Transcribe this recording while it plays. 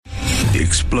The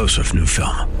explosive new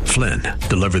film, Flynn,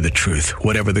 deliver the truth,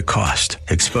 whatever the cost,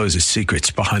 exposes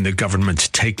secrets behind the government's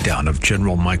takedown of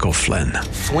General Michael Flynn.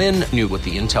 Flynn knew what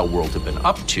the intel world had been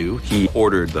up to. He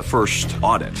ordered the first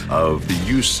audit of the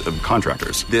use of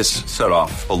contractors. This set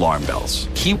off alarm bells.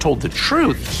 He told the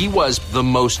truth. He was the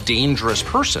most dangerous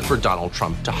person for Donald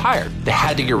Trump to hire. They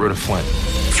had to get rid of Flynn.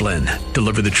 Flynn,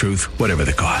 deliver the truth, whatever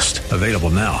the cost. Available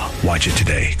now. Watch it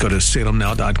today. Go to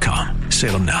salemnow.com.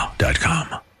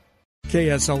 salemnow.com.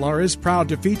 KSLR is proud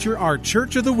to feature our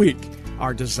Church of the Week.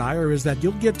 Our desire is that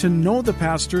you'll get to know the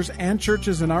pastors and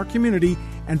churches in our community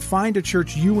and find a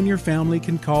church you and your family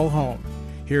can call home.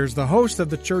 Here's the host of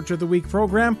the Church of the Week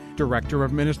program, Director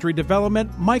of Ministry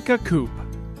Development, Micah Coop.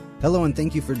 Hello, and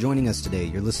thank you for joining us today.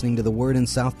 You're listening to The Word in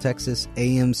South Texas,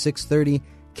 AM 630,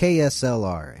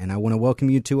 KSLR, and I want to welcome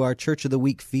you to our Church of the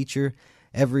Week feature.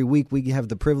 Every week we have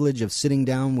the privilege of sitting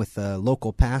down with a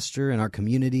local pastor in our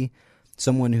community,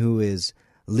 someone who is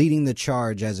leading the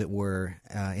charge, as it were,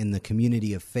 in the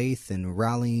community of faith and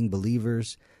rallying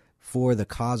believers for the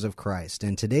cause of Christ.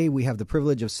 And today we have the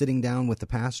privilege of sitting down with the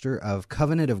pastor of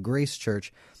Covenant of Grace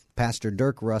Church, Pastor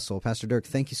Dirk Russell. Pastor Dirk,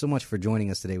 thank you so much for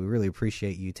joining us today. We really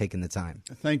appreciate you taking the time.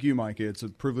 Thank you, Micah. It's a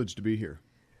privilege to be here.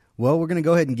 Well, we're going to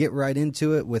go ahead and get right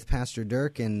into it with Pastor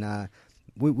Dirk, and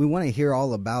we want to hear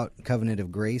all about Covenant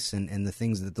of Grace and the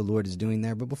things that the Lord is doing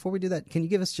there. But before we do that, can you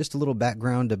give us just a little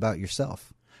background about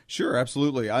yourself? Sure,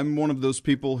 absolutely. I'm one of those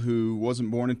people who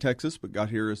wasn't born in Texas, but got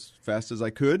here as fast as I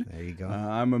could. There you go.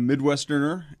 I'm a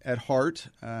Midwesterner at heart.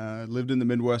 Lived in the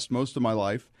Midwest most of my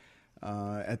life.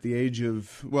 At the age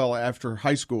of, after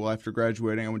high school, after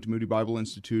graduating, I went to Moody Bible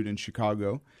Institute in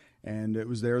Chicago. And it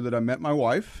was there that I met my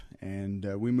wife, and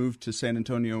we moved to San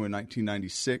Antonio in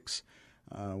 1996.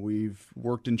 We've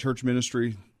worked in church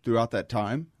ministry throughout that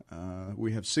time.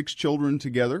 We have 6 children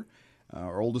together.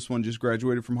 Our oldest one just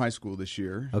graduated from high school this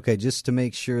year. Okay, just to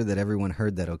make sure that everyone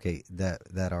heard that,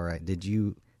 that all right. Did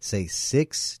you say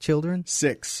 6 children?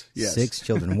 6, yes. 6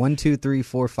 children. 1, 2, 3,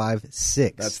 4, 5,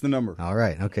 6. That's the number. All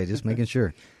right, okay, just making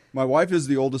sure. My wife is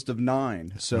the oldest of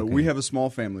 9, so okay. We have a small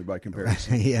family by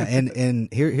comparison. Yeah, and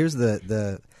here's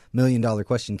the million-dollar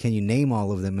question. Can you name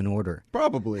all of them in order?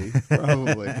 Probably.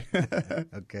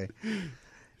 Okay.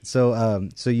 So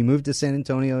you moved to San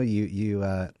Antonio. You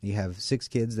have 6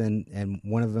 kids, and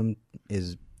one of them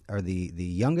are the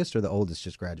youngest or the oldest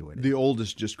just graduated? The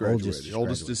oldest just graduated. The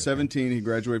oldest is 17. Okay. He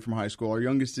graduated from high school. Our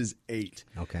youngest is 8.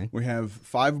 Okay. We have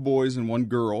 5 boys and 1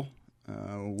 girl.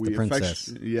 The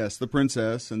princess. Yes, the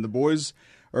princess. And the boys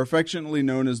are affectionately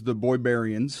known as the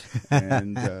Boybarians.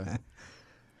 And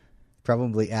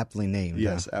probably aptly named.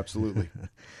 Yes, huh? Absolutely.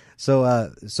 So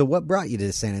what brought you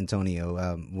to San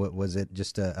Antonio? Was it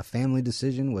just a family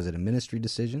decision? Was it a ministry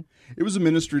decision? It was a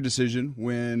ministry decision.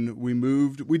 When we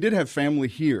moved, we did have family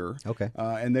here. Okay.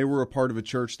 And they were a part of a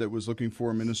church that was looking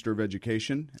for a minister of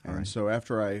education. All right. So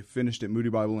after I finished at Moody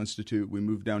Bible Institute, we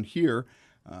moved down here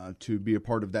to be a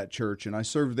part of that church. And I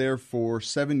served there for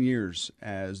 7 years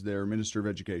as their minister of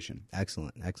education.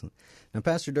 Excellent. Now,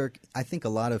 Pastor Dirk, I think a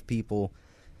lot of people,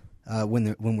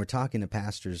 when we're talking to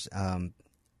pastors,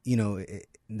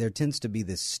 there tends to be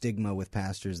this stigma with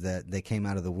pastors that they came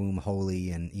out of the womb holy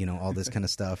and, all this kind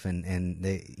of stuff. And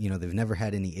they, they've never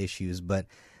had any issues. But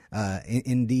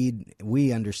indeed,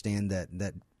 we understand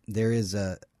that there is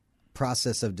a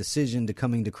process of decision to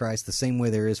coming to Christ the same way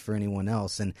there is for anyone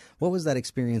else. And what was that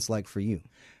experience like for you?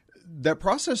 That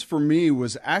process for me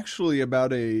was actually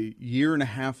about a 1.5 year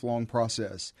long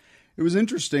process. It was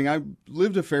interesting. I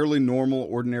lived a fairly normal,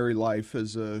 ordinary life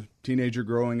as a teenager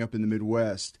growing up in the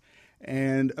Midwest.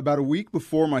 And about a week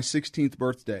before my 16th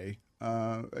birthday,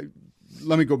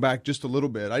 let me go back just a little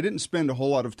bit. I didn't spend a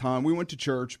whole lot of time. We went to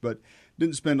church, but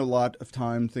didn't spend a lot of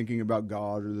time thinking about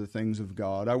God or the things of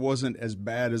God. I wasn't as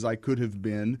bad as I could have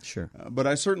been. Sure. But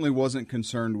I certainly wasn't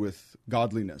concerned with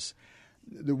godliness.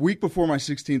 The week before my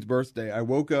 16th birthday, I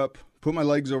woke up, put my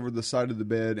legs over the side of the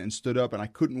bed, and stood up, and I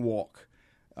couldn't walk.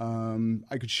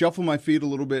 I could shuffle my feet a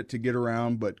little bit to get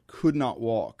around, but could not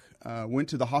walk. Went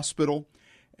to the hospital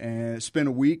and spent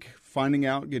a week finding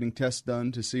out, getting tests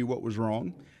done to see what was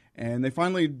wrong. And they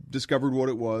finally discovered what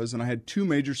it was, and I had 2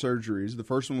 major surgeries. The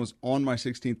first one was on my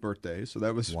 16th birthday, so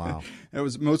that was wow. That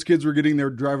was most kids were getting their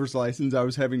driver's license. I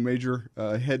was having major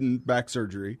head and back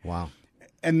surgery. Wow.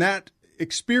 And that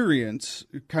experience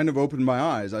kind of opened my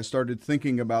eyes. I started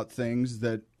thinking about things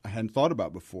that I hadn't thought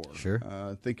about before.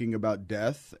 Sure. Thinking about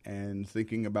death and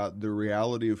thinking about the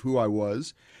reality of who I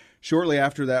was. Shortly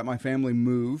after that, my family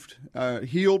moved,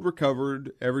 healed,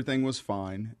 recovered, everything was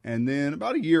fine. And then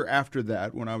about a year after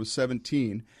that, when I was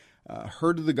 17,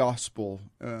 heard of the gospel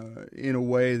in a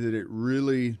way that it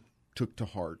really took to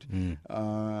heart.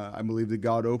 I believe that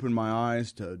God opened my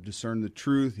eyes to discern the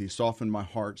truth. He softened my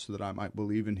heart so that I might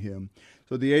believe in him.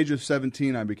 So at the age of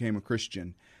 17, I became a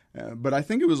Christian. But I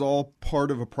think it was all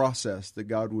part of a process that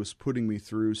God was putting me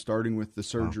through, starting with the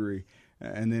surgery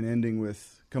and then ending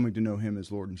with coming to know him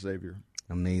as Lord and Savior.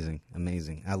 Amazing,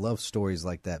 amazing. I love stories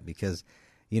like that because,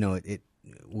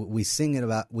 we sing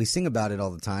about it all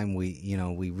the time.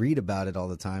 We read about it all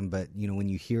the time. But when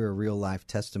you hear a real life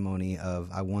testimony of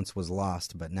I once was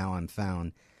lost, but now I'm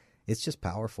found, it's just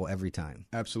powerful every time.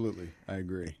 Absolutely, I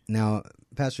agree. Now,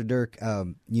 Pastor Dirk,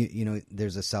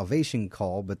 there's a salvation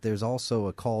call, but there's also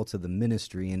a call to the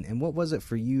ministry. And what was it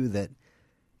for you that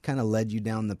kind of led you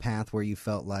down the path where you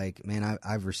felt like, man,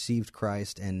 I've received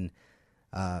Christ, and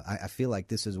I feel like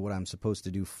this is what I'm supposed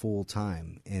to do full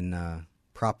time in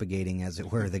propagating, as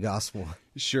it were, the gospel?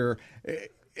 Sure.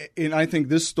 And I think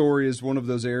this story is one of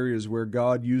those areas where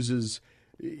God uses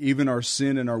even our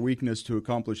sin and our weakness to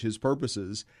accomplish his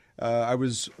purposes. I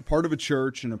was part of a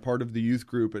church and a part of the youth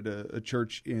group at a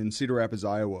church in Cedar Rapids,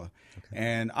 Iowa. Okay.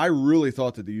 And I really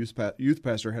thought that the youth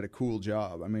pastor had a cool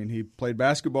job. I mean, he played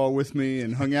basketball with me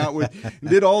and hung out with,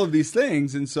 did all of these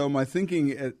things. And so my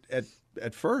thinking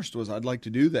at first was I'd like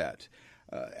to do that.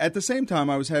 At the same time,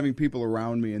 I was having people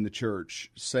around me in the church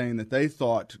saying that they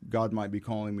thought God might be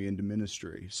calling me into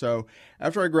ministry. So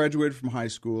after I graduated from high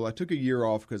school, I took a year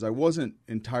off because I wasn't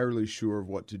entirely sure of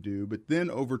what to do. But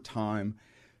then over time,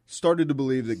 started to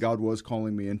believe that God was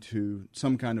calling me into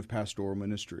some kind of pastoral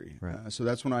ministry. Right. So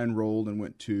that's when I enrolled and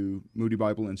went to Moody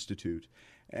Bible Institute.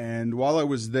 And while I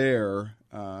was there,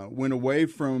 went away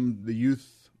from the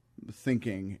youth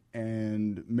thinking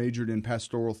and majored in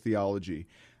pastoral theology.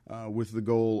 With the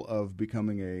goal of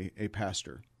becoming a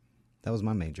pastor. That was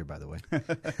my major, by the way.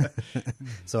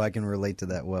 So I can relate to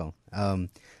that well.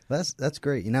 That's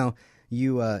great.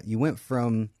 You went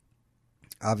from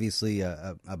obviously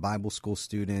a Bible school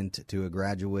student to a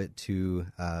graduate to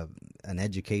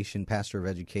an pastor of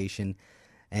education,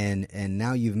 and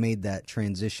now you've made that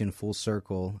transition full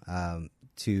circle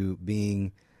to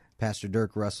being Pastor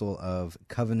Dirk Russell of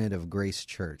Covenant of Grace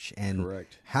Church. And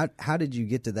correct. How did you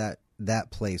get to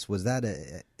that place? Was that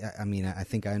I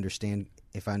think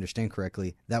if I understand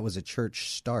correctly, that was a church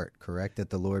start, correct,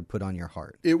 that the Lord put on your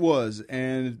heart? It was,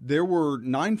 and there were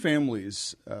 9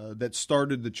 families that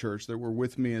started the church that were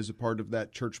with me as a part of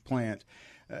that church plant.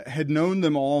 Had known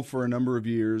them all for a number of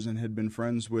years and had been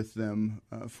friends with them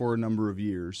for a number of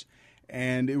years.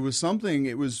 And it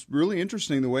was really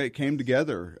interesting the way it came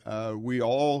together. We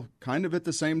all kind of at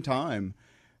the same time,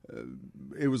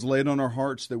 it was laid on our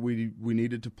hearts that we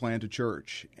needed to plant a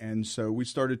church. And so we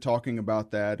started talking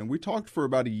about that. And we talked for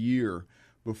about a year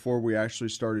before we actually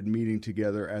started meeting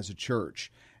together as a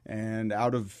church. And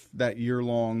out of that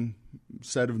year-long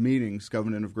set of meetings,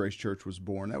 Covenant of Grace Church was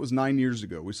born. That was 9 years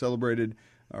ago. We celebrated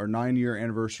our 9-year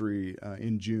anniversary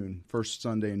in June, first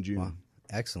Sunday in June. Wow.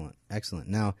 Excellent, excellent.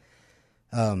 Now,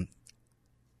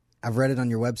 I've read it on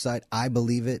your website. I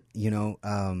believe it.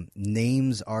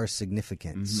 Names are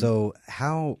significant. Mm-hmm. So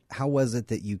how was it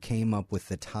that you came up with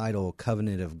the title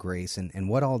Covenant of Grace, and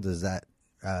what all does that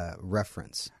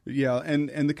reference? Yeah,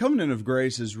 and the Covenant of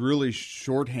Grace is really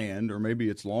shorthand, or maybe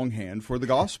it's longhand, for the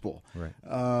gospel.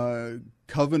 Right.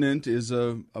 Covenant is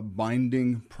a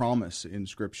binding promise in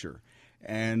Scripture,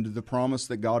 and the promise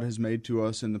that God has made to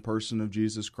us in the person of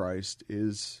Jesus Christ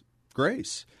is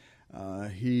grace.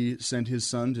 He sent his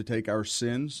Son to take our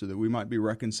sins so that we might be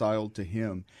reconciled to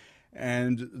him.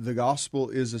 And the gospel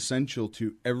is essential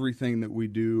to everything that we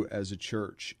do as a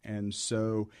church. And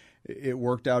so it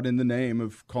worked out in the name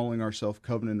of calling ourselves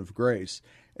Covenant of Grace.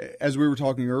 As we were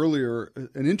talking earlier,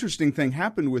 an interesting thing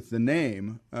happened with the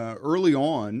name. Early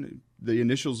on, the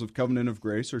initials of Covenant of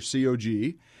Grace are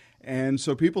COG. And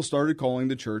so people started calling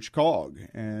the church COG,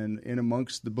 and in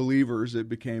amongst the believers, it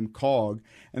became COG.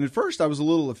 And at first, I was a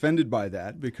little offended by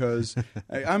that because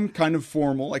I'm kind of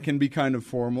formal. I can be kind of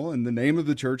formal, and the name of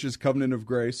the church is Covenant of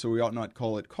Grace, so we ought not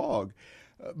call it COG.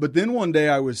 But then one day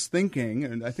I was thinking,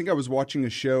 and I think I was watching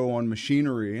a show on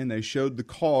machinery, and they showed the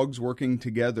cogs working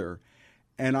together.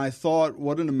 And I thought,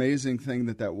 what an amazing thing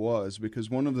that was, because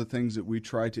one of the things that we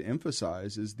try to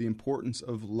emphasize is the importance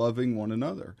of loving one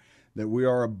another. That we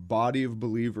are a body of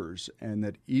believers and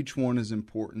that each one is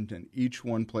important and each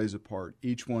one plays a part.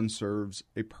 Each one serves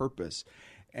a purpose.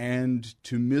 And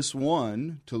to miss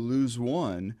one, to lose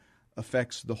one,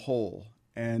 affects the whole.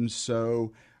 And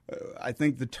so I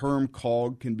think the term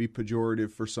COG can be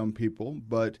pejorative for some people,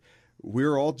 but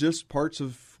we're all just parts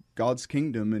of God's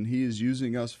kingdom, and he is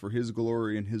using us for his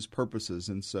glory and his purposes.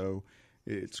 And so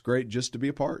it's great just to be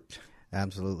a part.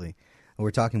 Absolutely. We're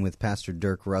talking with Pastor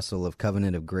Dirk Russell of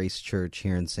Covenant of Grace Church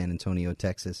here in San Antonio,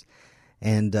 Texas.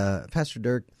 And Pastor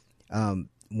Dirk,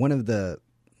 one of the,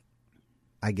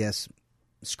 I guess,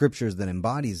 scriptures that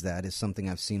embodies that is something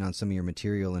I've seen on some of your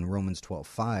material in Romans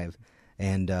 12:5,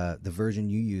 and the version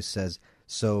you use says,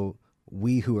 "So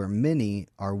we who are many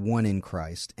are one in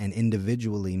Christ, and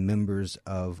individually members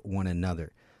of one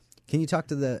another." Can you talk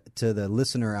to the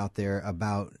listener out there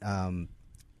about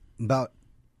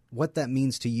what that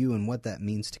means to you and what that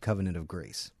means to Covenant of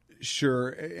Grace? Sure.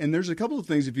 And there's a couple of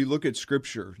things. If you look at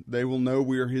Scripture, they will know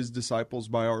we are His disciples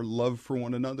by our love for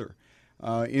one another.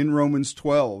 In Romans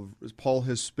 12, Paul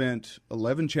has spent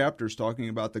 11 chapters talking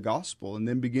about the gospel, and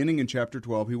then beginning in chapter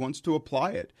 12, he wants to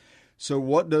apply it. So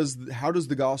how does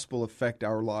the gospel affect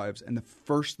our lives? And the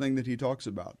first thing that he talks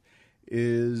about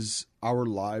is our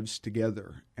lives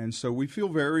together. And so we feel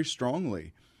very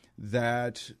strongly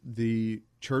that the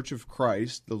Church of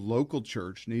Christ, the local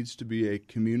church, needs to be a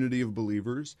community of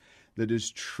believers that is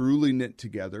truly knit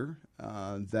together,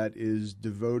 that is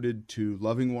devoted to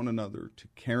loving one another, to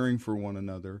caring for one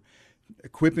another,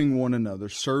 equipping one another,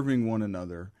 serving one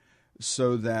another,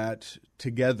 so that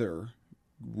together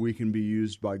we can be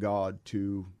used by God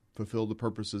to fulfill the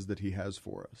purposes that He has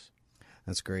for us.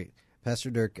 That's great. Pastor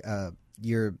Dirk,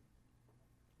 you're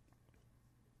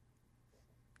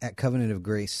at Covenant of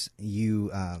Grace.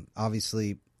 You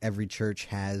obviously, every church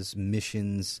has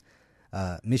missions,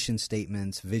 mission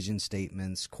statements, vision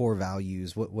statements, core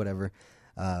values, whatever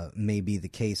may be the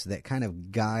case, that kind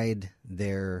of guide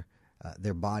their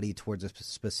body towards a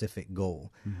specific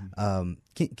goal. Mm-hmm.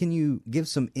 Can you give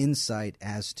some insight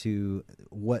as to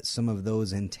what some of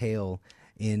those entail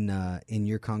in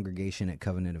your congregation at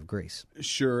Covenant of Grace?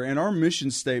 Sure, and our mission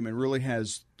statement really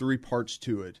has three parts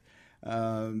to it.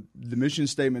 The mission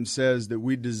statement says that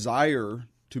we desire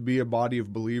to be a body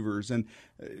of believers. And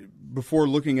before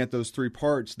looking at those three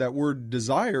parts, that word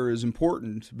desire is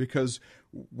important because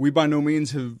we by no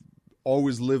means have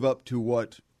always lived up to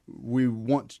what we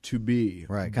want to be.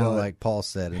 Right, kind of like Paul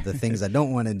said, the things I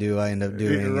don't want to do, I end up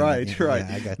doing. Right. Yeah,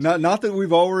 I got you. Not that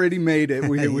we've already made it.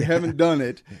 We haven't done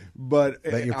it, but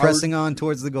you're pressing on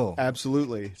towards the goal.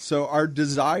 Absolutely. So our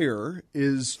desire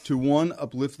is to, one,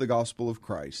 uplift the gospel of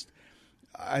Christ.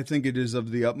 I think it is of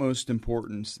the utmost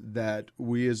importance that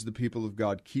we as the people of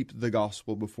God keep the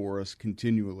gospel before us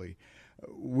continually.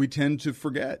 We tend to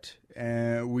forget,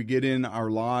 and we get in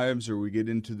our lives or we get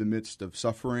into the midst of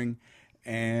suffering,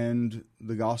 and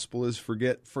the gospel is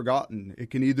forgotten.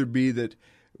 It can either be that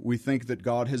we think that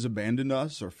God has abandoned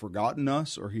us or forgotten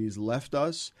us or He's left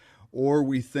us, or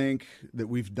we think that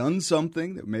we've done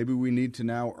something that maybe we need to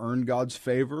now earn God's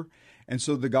favor. And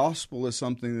so the gospel is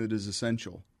something that is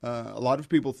essential. A lot of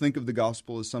people think of the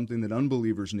gospel as something that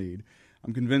unbelievers need.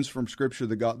 I'm convinced from Scripture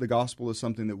the gospel is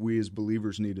something that we as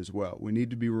believers need as well. We need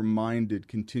to be reminded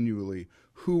continually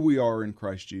who we are in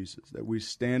Christ Jesus, that we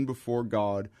stand before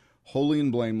God holy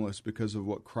and blameless because of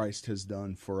what Christ has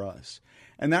done for us.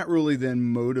 And that really then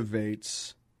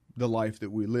motivates the life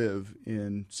that we live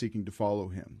in seeking to follow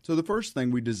Him. So the first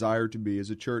thing we desire to be is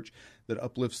a church that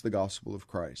uplifts the gospel of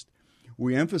Christ.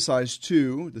 We emphasize,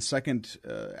 too, the second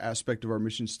aspect of our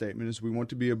mission statement is we want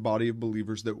to be a body of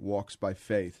believers that walks by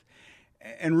faith.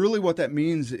 And really what that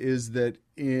means is that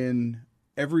in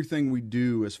everything we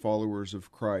do as followers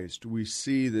of Christ, we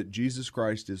see that Jesus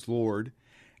Christ is Lord,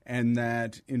 and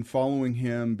that in following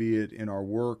Him, be it in our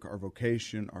work, our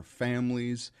vocation, our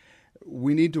families,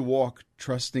 we need to walk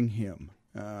trusting Him,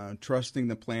 trusting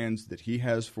the plans that He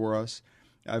has for us.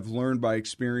 I've learned by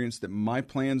experience that my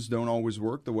plans don't always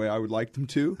work the way I would like them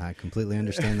to. I completely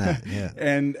understand that, yeah.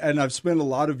 And I've spent a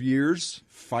lot of years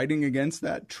fighting against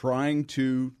that, trying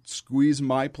to squeeze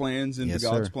my plans into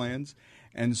God's plans.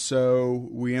 And so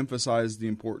we emphasize the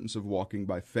importance of walking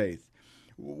by faith.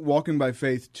 Walking by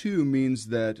faith, too, means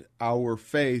that our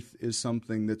faith is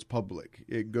something that's public.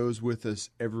 It goes with us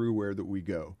everywhere that we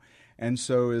go. And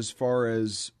so as far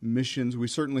as missions, we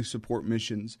certainly support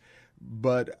missions,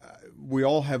 but we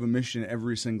all have a mission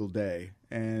every single day,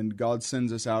 and God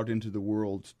sends us out into the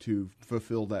world to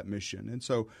fulfill that mission. And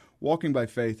so walking by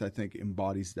faith, I think,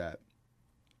 embodies that.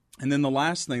 And then the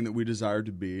last thing that we desire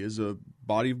to be is a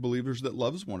body of believers that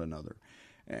loves one another.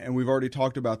 And we've already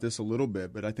talked about this a little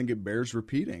bit, but I think it bears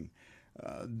repeating.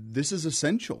 This is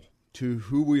essential to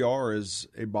who we are as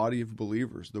a body of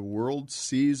believers. The world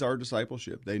sees our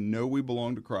discipleship. They know we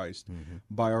belong to Christ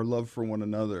by our love for one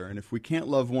another. And if we can't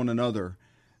love one another,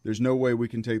 there's no way we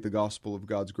can take the gospel of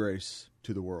God's grace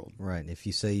to the world. Right. If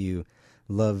you say you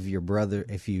love your brother,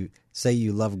 if you say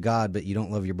you love God, but you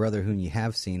don't love your brother whom you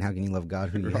have seen, how can you love God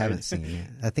whom you haven't seen?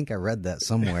 I think I read that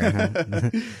somewhere.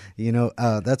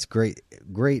 That's great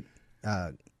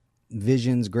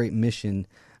visions, great mission,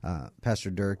 Pastor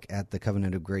Dirk, at the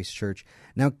Covenant of Grace Church.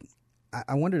 Now,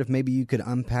 I wondered if maybe you could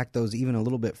unpack those even a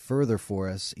little bit further for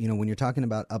us. You know, when you're talking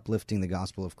about uplifting the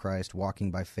gospel of Christ,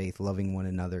 walking by faith, loving one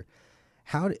another,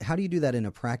 how do you do that in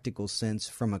a practical sense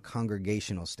from a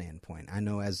congregational standpoint? I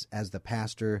know as the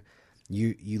pastor,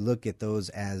 you look at those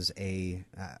as a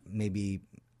maybe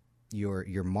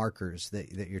your markers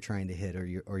that you're trying to hit,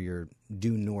 or your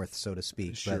due north, so to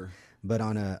speak. Sure. But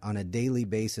on a daily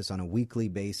basis, on a weekly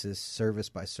basis, service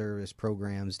by service,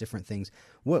 programs, different things.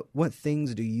 What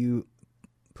things do you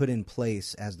put in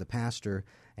place as the pastor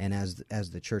and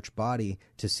as the church body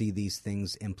to see these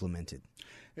things implemented?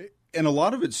 And a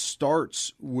lot of it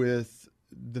starts with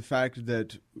the fact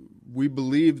that we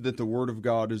believe that the Word of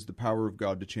God is the power of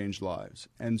God to change lives.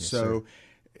 And Yes, so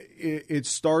it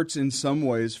starts in some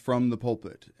ways from the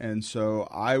pulpit. And so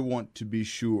I want to be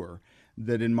sure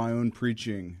that in my own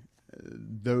preaching,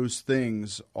 those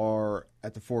things are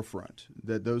at the forefront,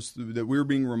 that we're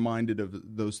being reminded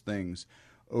of those things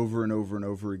over and over and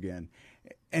over again.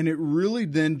 And it really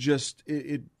then just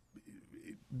the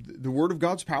Word of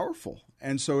God's powerful.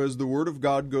 And so as the Word of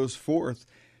God goes forth,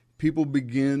 people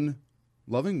begin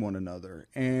loving one another.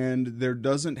 And there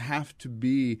doesn't have to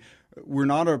be, we're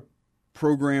not a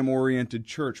program-oriented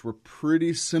church. We're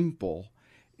pretty simple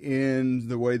in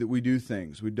the way that we do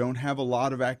things. We don't have a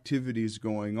lot of activities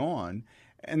going on.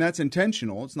 And that's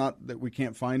intentional. It's not that we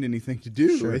can't find anything to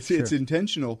do. Sure, it's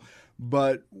intentional.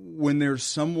 But when there's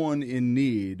someone in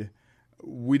need,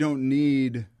 we don't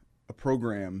need a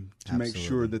program to make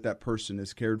sure that that person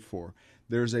is cared for.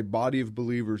 There's a body of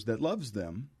believers that loves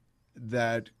them,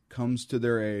 that comes to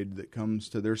their aid, that comes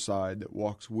to their side, that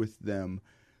walks with them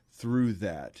through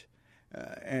that.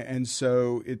 And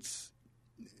so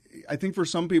I think for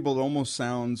some people it almost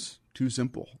sounds too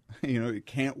simple. It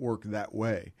can't work that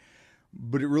way.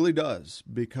 But it really does,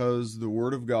 because the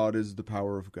Word of God is the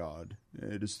power of God.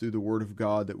 It is through the Word of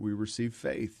God that we receive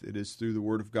faith. It is through the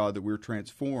Word of God that we're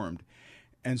transformed.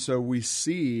 And so we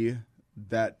see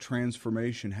that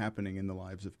transformation happening in the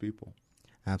lives of people.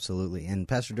 Absolutely. And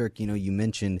Pastor Dirk, you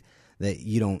mentioned that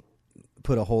you don't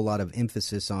put a whole lot of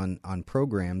emphasis on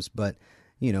programs, but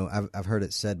I've heard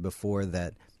it said before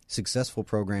that successful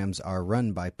programs are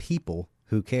run by people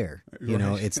who care.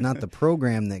 Right. It's not the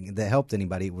program that helped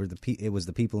anybody. It was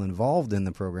the people involved in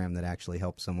the program that actually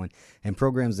helped someone. And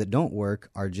programs that don't work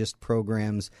are just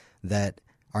programs that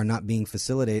are not being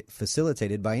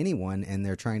facilitated by anyone, and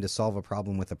they're trying to solve a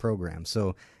problem with a program.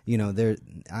 So,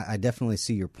 I definitely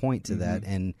see your point to that,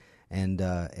 and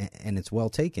it's well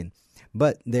taken.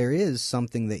 But there is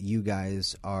something that you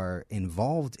guys are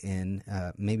involved in.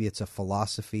 Maybe it's a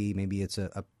philosophy, maybe it's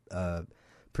a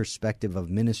perspective of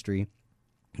ministry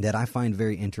that I find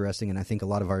very interesting, and I think a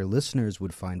lot of our listeners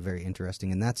would find very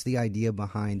interesting, and that's the idea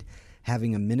behind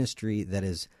having a ministry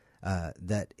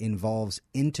that involves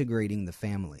integrating the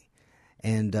family.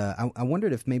 And I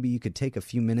wondered if maybe you could take a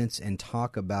few minutes and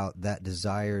talk about that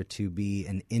desire to be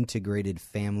an integrated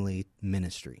family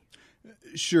ministry.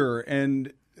 Sure,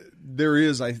 and there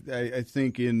is, I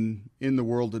think, in the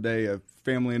world today, a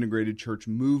family integrated church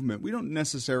movement. We don't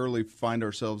necessarily find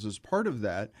ourselves as part of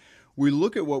that. We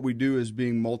look at what we do as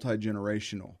being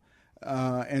multi-generational.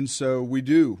 And so we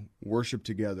do worship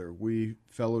together, we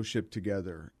fellowship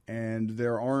together, and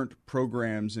there aren't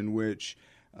programs in which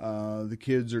the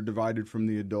kids are divided from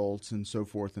the adults and so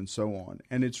forth and so on.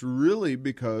 And it's really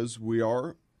because we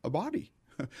are a body.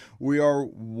 We are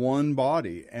one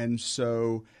body. And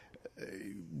so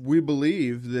we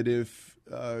believe that if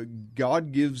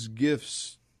God gives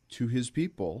gifts to His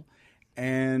people,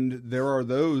 and there are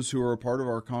those who are a part of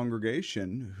our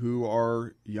congregation who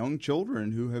are young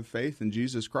children who have faith in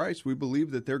Jesus Christ, we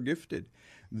believe that they're gifted.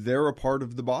 They're a part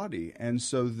of the body. And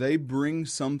so they bring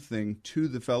something to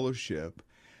the fellowship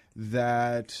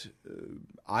that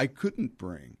I couldn't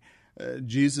bring.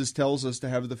 Jesus tells us to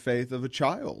have the faith of a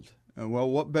child. Well,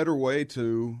 what better way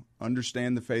to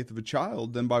understand the faith of a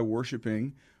child than by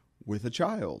worshiping with a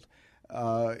child?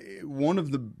 One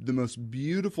of the most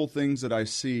beautiful things that I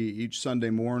see each Sunday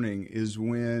morning is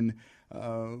when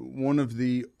one of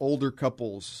the older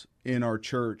couples in our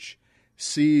church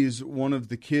sees one of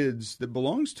the kids that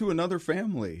belongs to another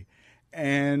family,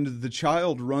 and the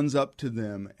child runs up to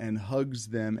them and hugs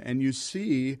them, and you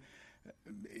see,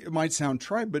 it might sound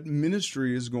trite, but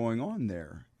ministry is going on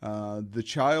there. The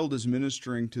child is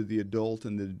ministering to the adult,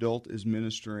 and the adult is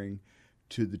ministering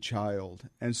to the child.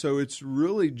 And so it's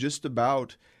really just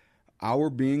about our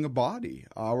being a body,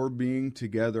 our being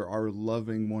together, our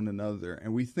loving one another.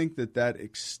 And we think that that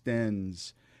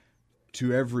extends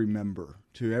to every member,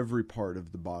 to every part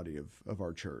of the body of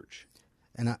our church.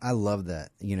 And I love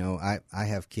that. You know, I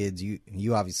have kids.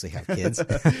 You obviously have kids,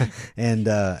 and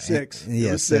six.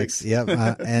 Yeah, six. Yep.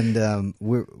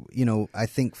 We're, you know, I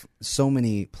think so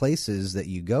many places that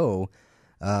you go,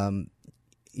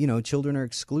 you know, children are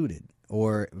excluded,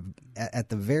 or at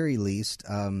the very least,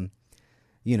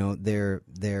 you know,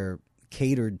 they're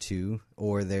catered to,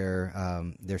 or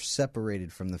they're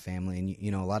separated from the family. And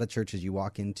you know, a lot of churches you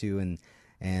walk into,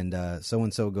 and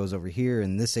so-and-so goes over here,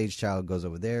 and this age child goes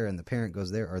over there, and the parent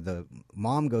goes there, or the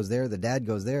mom goes there, the dad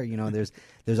goes there. You know,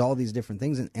 there's all these different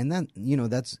things, and that, you know,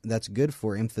 that's good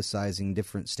for emphasizing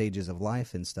different stages of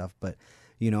life and stuff. But,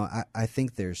 you know, I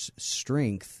think there's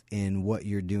strength in what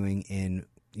you're doing in,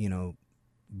 you know,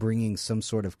 bringing some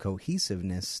sort of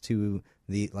cohesiveness to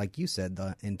the, like you said,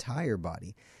 the entire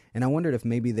body. And I wondered if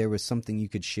maybe there was something you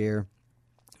could share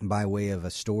by way of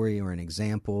a story or an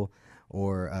example,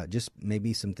 or just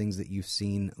maybe some things that you've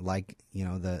seen, like, you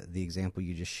know, the example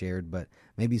you just shared, but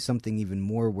maybe something even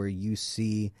more where you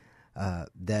see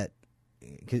that,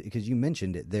 because you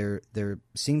mentioned it, there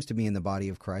seems to be in the body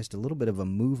of Christ a little bit of a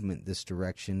movement this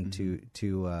direction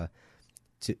to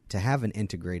have an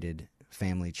integrated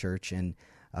family church. And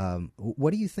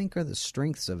what do you think are the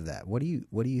strengths of that? What do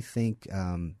you think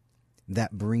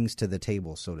that brings to the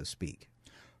table, so to speak?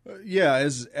 Yeah,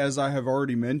 as I have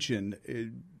already mentioned,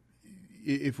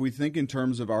 if we think in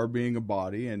terms of our being a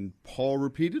body, and Paul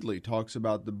repeatedly talks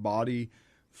about the body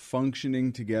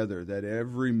functioning together, that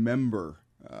every member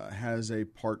has a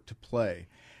part to play.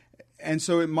 And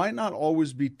so it might not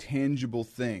always be tangible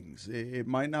things. It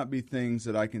might not be things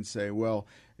that I can say, well,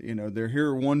 you know, they're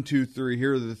here, 1, 2, 3,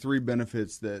 here are the 3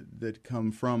 benefits that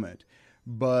come from it.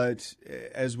 But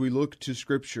as we look to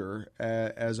Scripture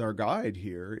as our guide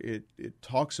here, it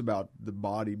talks about the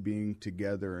body being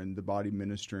together and the body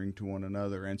ministering to one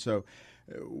another. And so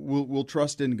we'll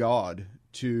trust in God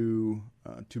to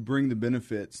bring the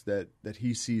benefits that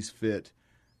He sees fit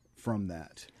from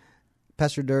that.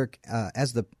 Pastor Dirk,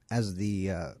 as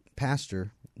the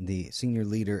pastor, the senior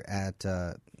leader at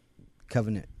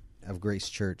Covenant of Grace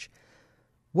Church,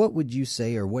 what would you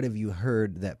say, or what have you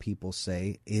heard that people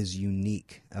say is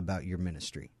unique about your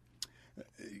ministry?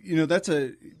 You know, that's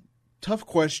a tough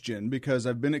question, because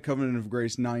I've been at Covenant of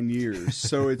Grace 9 years,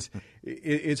 so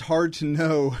it's hard to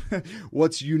know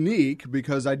what's unique,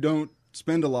 because I don't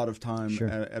spend a lot of time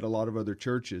at a lot of other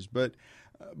churches. But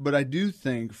I do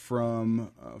think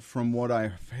from what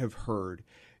I have heard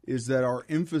is that our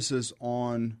emphasis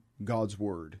on God's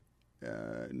Word.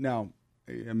 Now,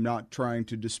 I'm not trying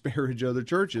to disparage other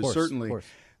churches, certainly,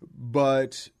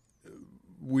 but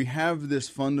we have this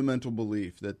fundamental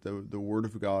belief that the Word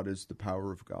of God is the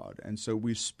power of God. And so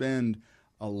we spend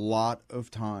a lot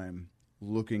of time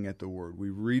looking at the Word. We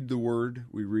read the Word.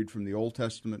 We read from the Old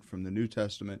Testament, from the New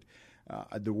Testament.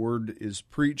 The Word is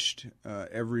preached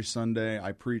every Sunday.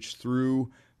 I preach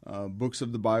through books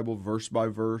of the Bible, verse by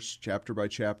verse, chapter by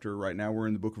chapter. Right now we're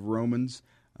in the book of Romans.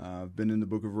 I've been in the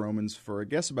book of Romans for, I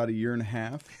guess, about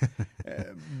 1.5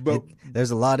 years. But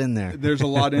there's a lot in there. There's a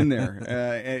lot in there,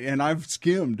 and I've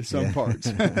skimmed some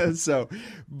parts.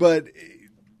 But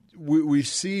we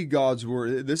see God's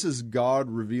Word. This is God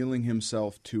revealing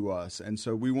Himself to us, and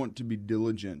so we want to be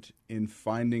diligent in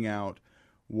finding out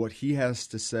what He has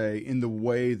to say in the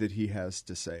way that He has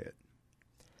to say it.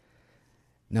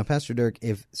 Now, Pastor Dirk,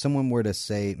 if someone were to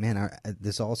say, "Man,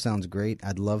 this all sounds great.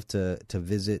 I'd love to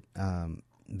visit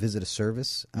a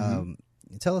service,"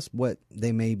 tell us what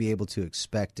they may be able to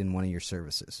expect in one of your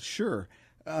services. Sure.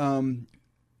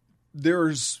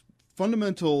 There's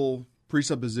fundamental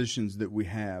presuppositions that we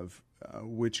have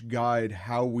which guide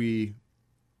how we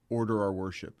order our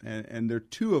worship, and there are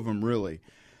 2 of them, really.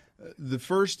 The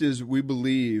first is we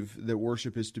believe that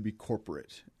worship is to be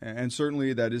corporate, and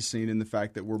certainly that is seen in the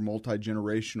fact that we're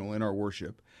multi-generational in our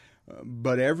worship,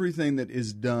 but everything that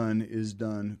is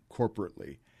done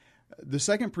corporately. The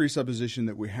second presupposition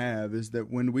that we have is that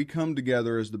when we come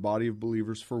together as the body of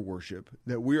believers for worship,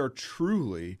 that we are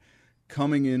truly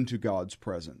coming into God's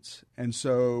presence. And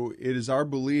so it is our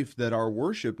belief that our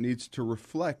worship needs to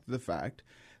reflect the fact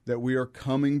that we are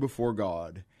coming before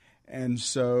God. And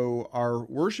so our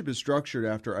worship is structured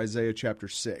after Isaiah chapter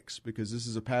 6, because this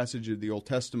is a passage of the Old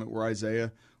Testament where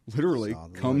Isaiah literally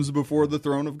comes before the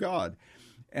throne of God.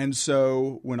 And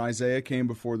so when Isaiah came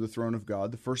before the throne of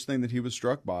God, the first thing that he was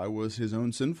struck by was his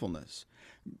own sinfulness.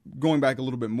 Going back a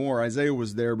little bit more, Isaiah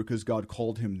was there because God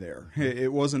called him there.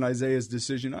 It wasn't Isaiah's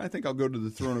decision, I think I'll go to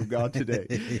the throne of God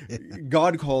today.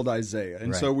 God called Isaiah.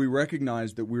 And so we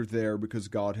recognize that we're there because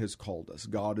God has called us.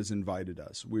 God has invited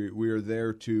us. We are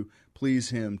there to please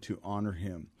Him, to honor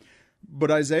Him.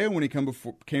 But Isaiah, when he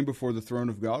came before the throne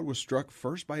of God, was struck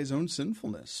first by his own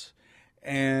sinfulness.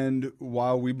 And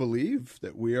while we believe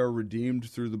that we are redeemed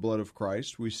through the blood of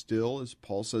Christ, we still, as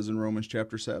Paul says in Romans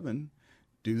chapter 7,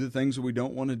 do the things that we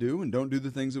don't want to do and don't do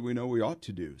the things that we know we ought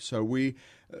to do. So we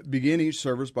begin each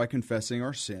service by confessing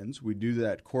our sins. We do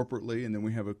that corporately, and then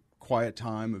we have a quiet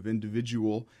time of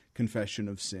individual confession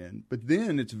of sin. But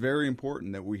then it's very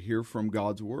important that we hear from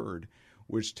God's Word,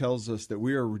 which tells us that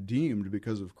we are redeemed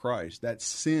because of Christ. That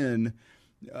sin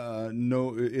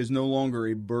is no longer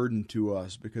a burden to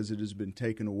us because it has been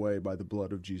taken away by the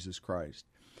blood of Jesus Christ.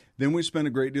 Then we spend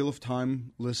a great deal of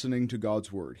time listening to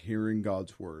God's Word, hearing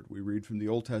God's Word. We read from the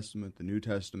Old Testament, the New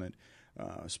Testament,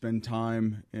 spend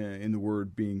time in the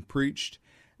Word being preached.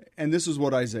 And this is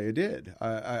what Isaiah did.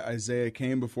 Isaiah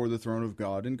came before the throne of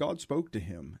God, and God spoke to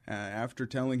him. After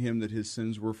telling him that his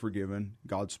sins were forgiven,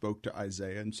 God spoke to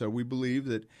Isaiah. And so we believe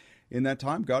that in that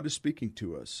time, God is speaking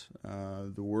to us.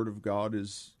 The Word of God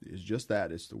is just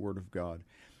that. It's the Word of God.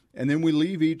 And then we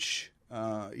leave each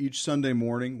Sunday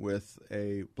morning with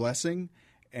a blessing.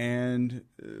 And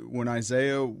when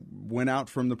Isaiah went out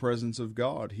from the presence of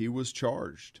God, he was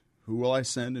charged. Who will I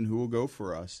send and who will go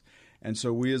for us? And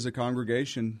so we as a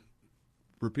congregation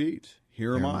repeat,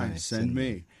 here am I, send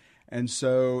me. And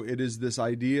so it is this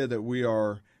idea that we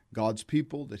are God's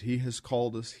people, that He has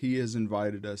called us, He has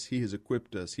invited us, He has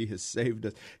equipped us, He has saved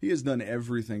us, He has done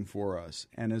everything for us.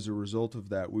 And as a result of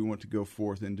that, we want to go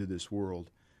forth into this world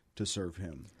to serve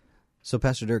Him. So,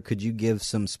 Pastor Dirk, could you give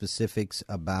some specifics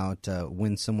about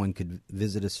when someone could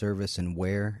visit a service and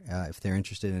where, if they're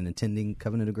interested in attending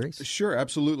Covenant of Grace? Sure,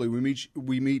 absolutely.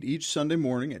 We meet each Sunday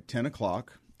morning at 10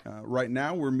 o'clock. Right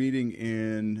now we're meeting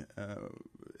in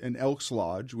Elks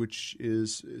Lodge, which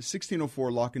is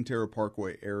 1604 La Cantera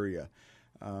Parkway area.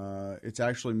 It's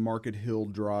actually Market Hill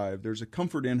Drive. There's a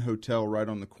Comfort Inn Hotel right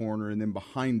on the corner, and then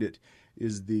behind it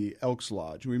is the Elks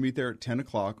Lodge. We meet there at 10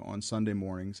 o'clock on Sunday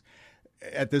mornings.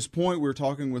 At this point, we're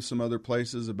talking with some other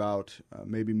places about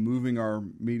maybe moving our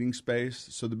meeting space.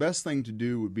 So the best thing to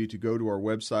do would be to go to our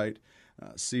website,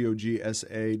 cogsa.us.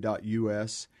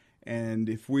 And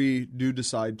if we do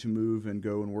decide to move and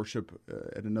go and worship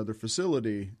at another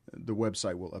facility, the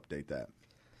website will update that.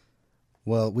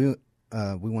 Well, we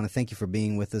want to thank you for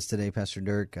being with us today, Pastor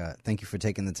Dirk. Thank you for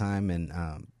taking the time, and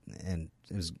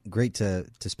it was great to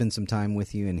spend some time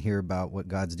with you and hear about what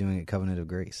God's doing at Covenant of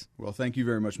Grace. Well, thank you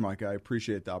very much, Mike. I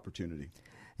appreciate the opportunity.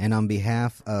 And on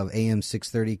behalf of AM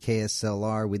 630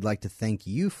 KSLR, we'd like to thank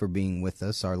you for being with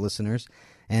us, our listeners,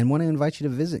 and want to invite you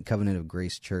to visit Covenant of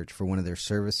Grace Church for one of their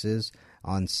services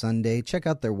on Sunday. Check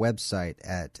out their website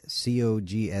at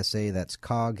COGSA, that's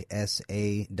cogsa.us.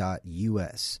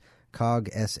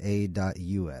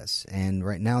 cogsa.us. And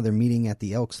right now they're meeting at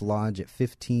the Elks Lodge at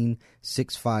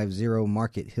 15650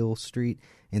 Market Hill Street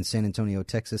in San Antonio,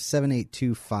 Texas,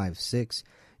 78256.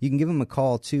 You can give them a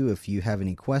call, too, if you have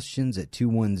any questions at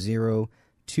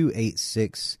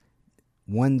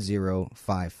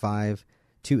 210-286-1055,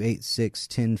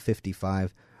 286-1055,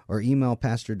 or email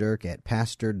Pastor Dirk at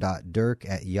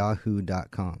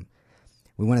pastor.dirk@yahoo.com.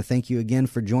 We want to thank you again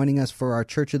for joining us for our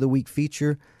Church of the Week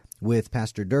feature with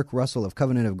Pastor Dirk Russell of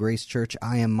Covenant of Grace Church.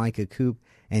 I am Micah Coop,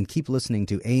 and keep listening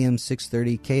to AM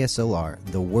 630 KSLR,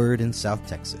 The Word in South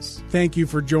Texas. Thank you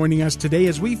for joining us today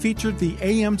as we featured the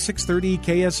AM 630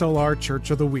 KSLR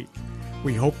Church of the Week.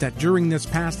 We hope that during this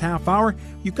past half hour,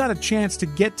 you got a chance to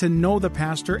get to know the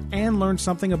pastor and learn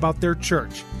something about their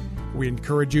church. We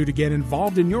encourage you to get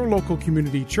involved in your local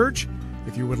community church.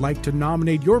 If you would like to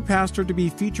nominate your pastor to be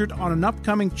featured on an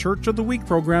upcoming Church of the Week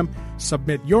program,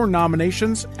 submit your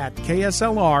nominations at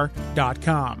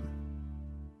KSLR.com.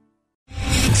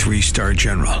 3-star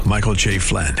General Michael J.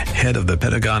 Flynn, head of the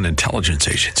Pentagon Intelligence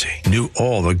Agency, knew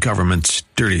all the government's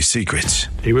dirty secrets.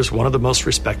 He was one of the most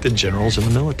respected generals in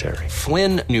the military.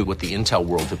 Flynn knew what the intel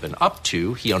world had been up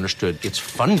to. He understood its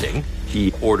funding.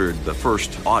 He ordered the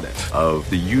first audit of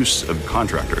the use of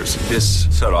contractors. This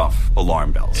set off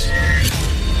alarm bells.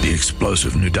 The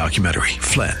explosive new documentary,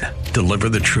 Flynn, Deliver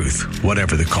the Truth,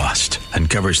 Whatever the Cost,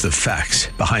 uncovers the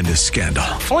facts behind this scandal.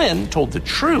 Flynn told the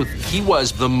truth. He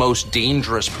was the most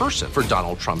dangerous person for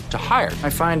Donald Trump to hire. I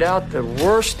find out the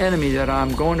worst enemy that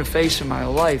I'm going to face in my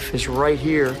life is right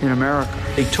here in America.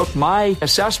 They took my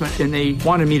assessment and they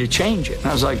wanted me to change it. And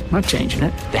I was like, I'm not changing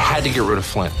it. They had to get rid of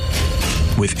Flynn.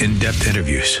 With in-depth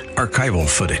interviews, archival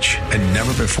footage, and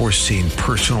never-before-seen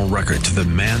personal records of the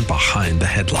man behind the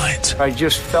headlines. I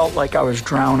just felt like I was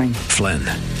drowning. Flynn,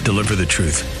 Deliver the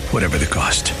Truth, Whatever the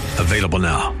Cost. Available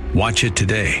now. Watch it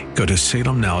today. Go to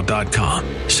salemnow.com.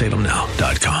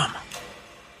 salemnow.com.